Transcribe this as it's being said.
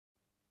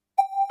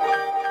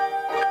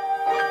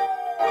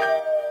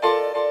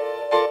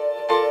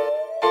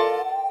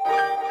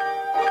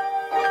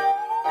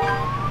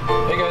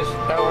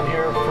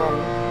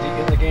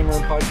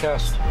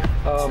Podcast.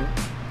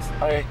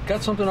 I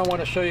got something I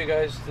want to show you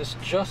guys. This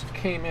just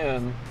came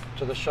in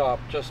to the shop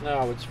just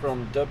now. It's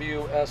from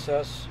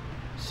WSS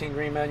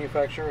Scenery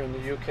Manufacturer in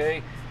the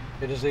UK.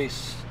 It is a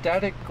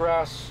static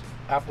grass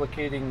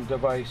applicating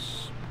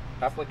device.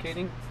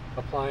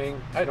 Applying,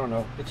 I don't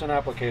know. It's an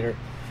applicator.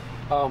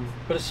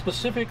 But it's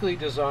specifically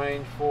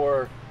designed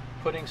for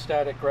putting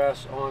static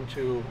grass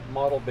onto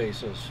model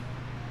bases.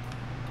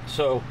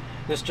 So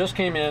this just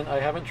came in.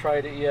 I haven't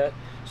tried it yet,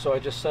 so I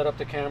just set up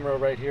the camera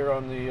right here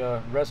on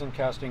the resin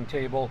casting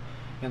table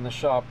in the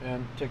shop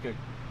and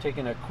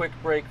taking a quick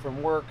break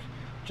from work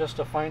just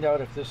to find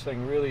out if this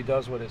thing really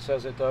does what it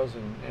says it does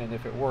and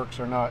if it works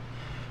or not.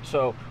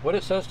 So what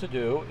it says to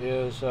do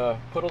is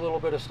put a little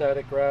bit of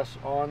static grass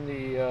on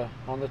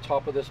the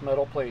top of this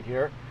metal plate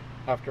here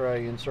after I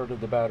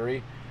inserted the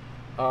battery.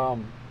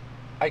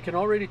 I can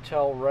already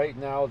tell right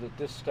now that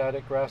this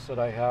static grass that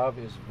I have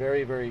is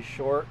very, very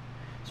short.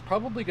 It's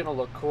probably going to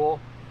look cool,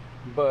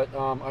 but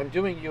I'm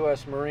doing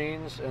US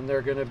Marines and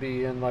they're going to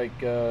be in like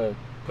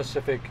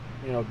Pacific,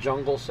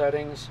 jungle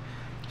settings.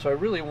 So I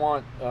really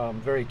want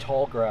very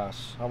tall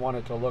grass. I want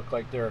it to look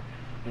like they're,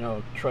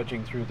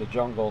 trudging through the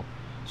jungle.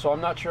 So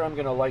I'm not sure I'm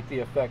going to like the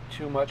effect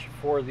too much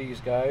for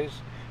these guys,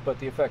 but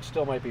the effect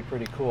still might be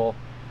pretty cool.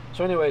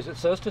 So anyways, it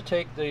says to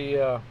take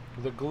the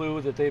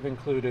glue that they've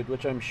included,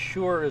 which I'm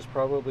sure is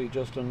probably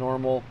just a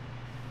normal,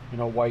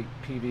 white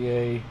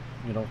PVA,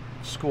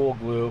 school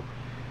glue.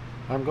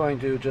 I'm going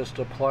to just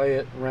apply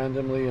it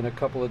randomly in a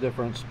couple of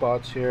different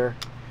spots here.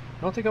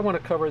 I don't think I want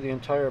to cover the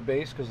entire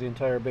base because the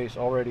entire base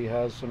already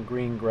has some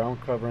green ground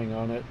covering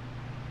on it.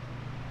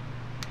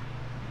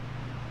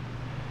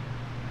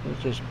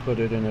 Let's just put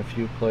it in a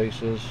few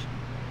places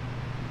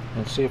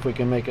and see if we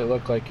can make it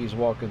look like he's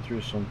walking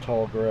through some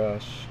tall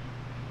grass.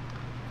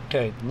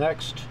 Okay,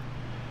 next,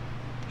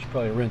 I should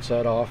probably rinse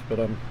that off, but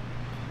I'm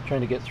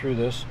trying to get through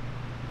this.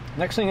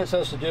 Next thing it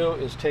says to do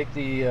is take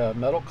the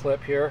metal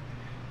clip here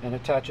and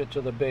attach it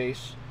to the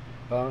base.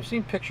 I've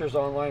seen pictures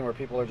online where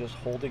people are just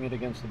holding it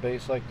against the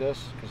base like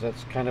this, because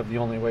that's kind of the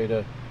only way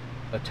to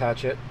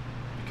attach it.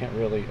 You can't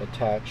really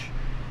attach.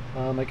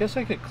 I guess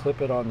I could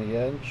clip it on the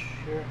edge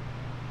here.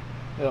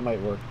 Yeah, that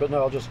might work, but no,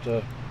 I'll just,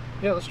 yeah,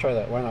 let's try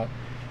that, why not?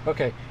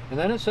 Okay, and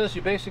then it says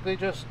you basically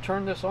just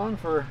turn this on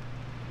for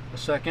a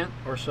second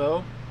or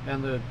so,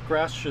 and the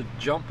grass should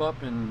jump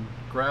up and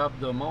grab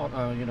the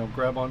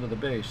grab onto the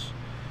base.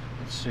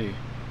 Let's see.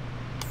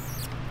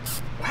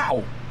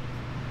 Wow!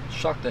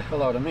 Shocked the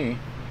hell out of me.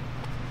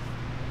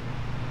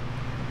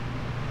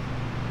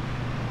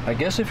 I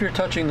guess if you're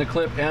touching the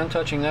clip and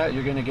touching that,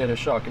 you're going to get a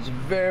shock. It's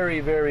very,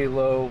 very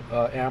low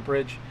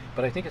amperage,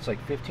 but I think it's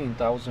like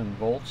 15,000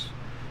 volts.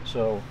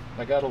 So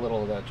I got a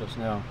little of that just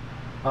now.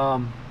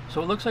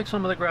 So it looks like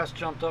some of the grass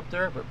jumped up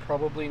there, but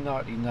probably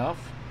not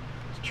enough.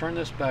 Let's turn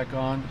this back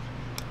on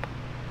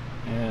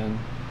and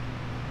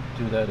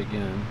do that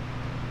again.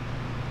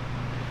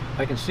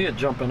 I can see it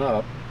jumping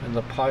up, and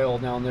the pile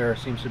down there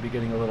seems to be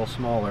getting a little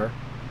smaller.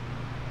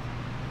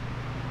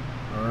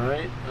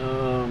 Alright,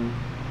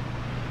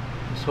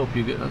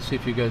 let's see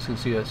if you guys can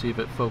see that, see if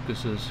it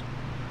focuses.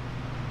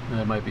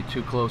 That might be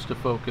too close to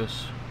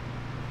focus.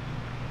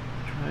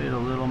 Try it a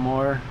little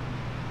more.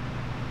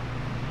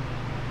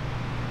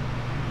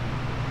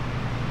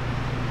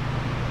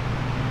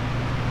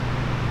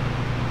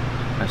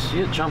 I see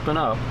it jumping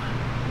up.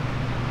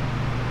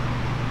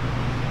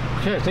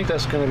 Okay, I think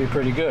that's going to be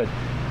pretty good.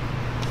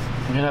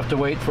 I'm going to have to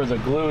wait for the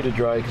glue to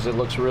dry because it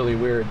looks really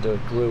weird. The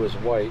glue is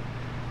white.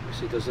 You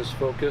see, does this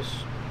focus?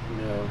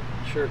 No,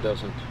 sure it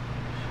doesn't.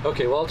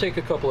 Okay, well, I'll take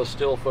a couple of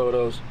still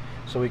photos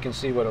so we can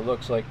see what it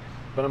looks like.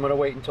 But I'm going to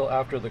wait until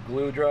after the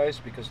glue dries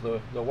because the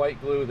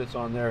white glue that's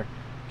on there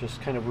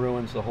just kind of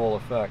ruins the whole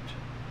effect.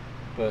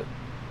 But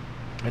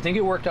I think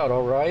it worked out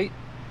all right.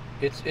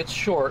 It's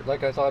short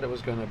like I thought it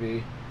was going to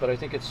be, but I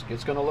think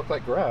it's going to look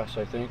like grass,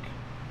 I think.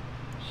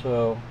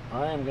 So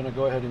I am going to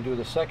go ahead and do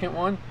the second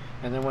one,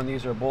 and then when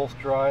these are both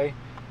dry,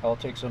 I'll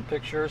take some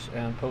pictures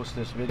and post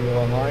this video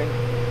online.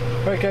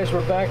 Alright guys,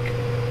 we're back.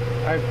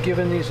 I've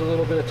given these a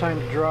little bit of time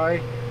to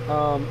dry.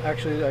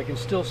 Actually, I can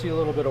still see a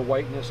little bit of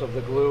whiteness of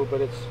the glue,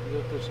 but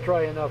it's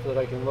dry enough that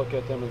I can look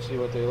at them and see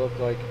what they look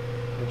like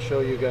and show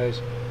you guys.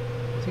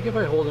 I think if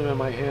I hold them in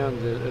my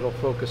hand, it'll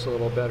focus a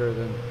little better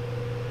than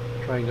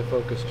trying to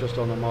focus just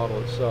on the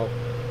model itself.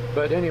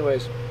 But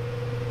anyways,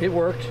 it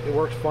worked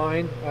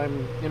fine.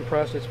 I'm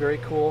impressed. It's very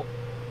cool,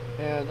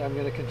 and I'm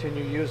going to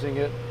continue using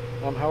it.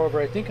 However,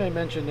 I think I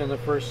mentioned in the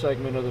first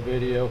segment of the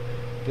video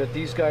that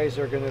these guys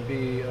are going to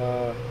be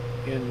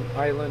in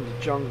island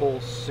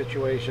jungle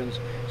situations,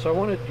 so I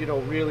wanted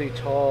really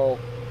tall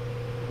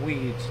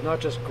weeds, not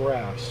just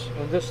grass,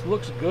 and this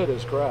looks good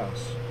as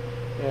grass,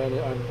 and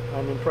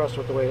I'm impressed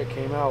with the way it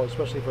came out,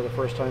 especially for the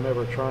first time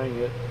ever trying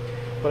it.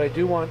 But I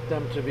do want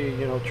them to be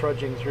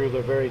trudging through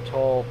the very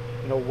tall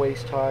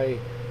waist-high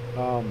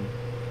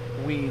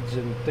weeds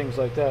and things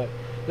like that.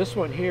 This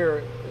one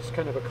here is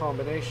kind of a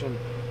combination.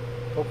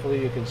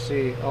 Hopefully you can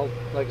see.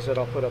 Like I said,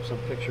 I'll put up some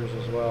pictures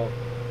as well.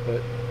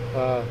 But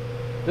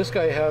this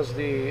guy has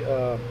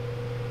the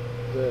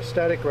the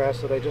static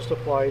grass that I just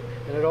applied,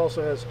 and it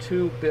also has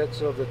 2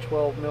 bits of the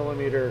 12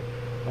 millimeter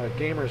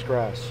gamer's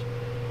grass.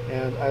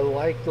 And I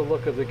like the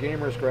look of the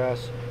gamer's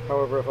grass.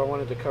 However, if I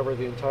wanted to cover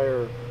the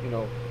entire,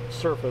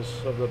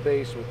 surface of the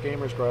base with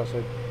gamer's grass,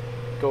 I'd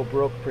go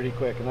broke pretty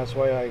quick, and that's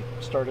why I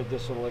started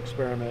this little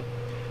experiment.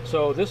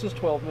 So this is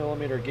 12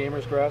 millimeter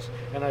gamer's grass,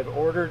 and I've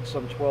ordered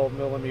some 12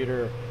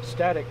 millimeter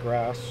static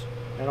grass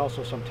and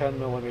also some 10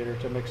 millimeter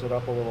to mix it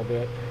up a little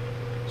bit.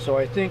 So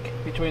I think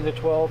between the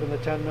 12 and the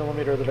 10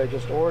 millimeter that I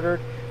just ordered,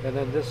 and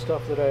then this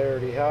stuff that I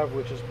already have,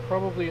 which is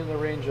probably in the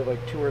range of like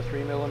 2 or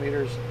 3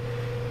 millimeters,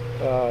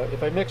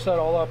 if I mix that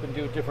all up and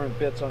do different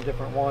bits on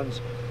different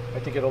ones, I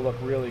think it'll look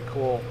really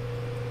cool.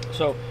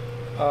 So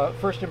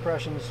first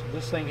impressions,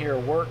 this thing here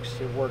works.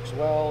 It works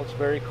well. It's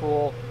very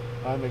cool.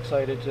 I'm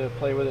excited to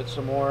play with it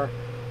some more,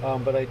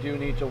 but I do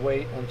need to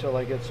wait until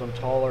I get some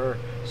taller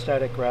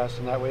static grass,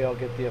 and that way I'll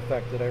get the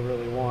effect that I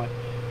really want.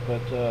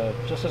 But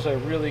just as a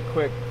really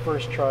quick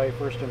first try,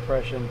 first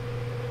impression,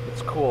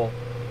 it's cool.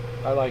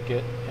 I like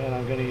it, and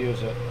I'm going to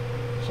use it.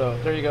 So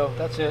there you go.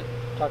 That's it.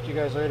 Talk to you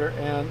guys later,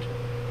 and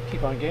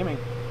keep on gaming.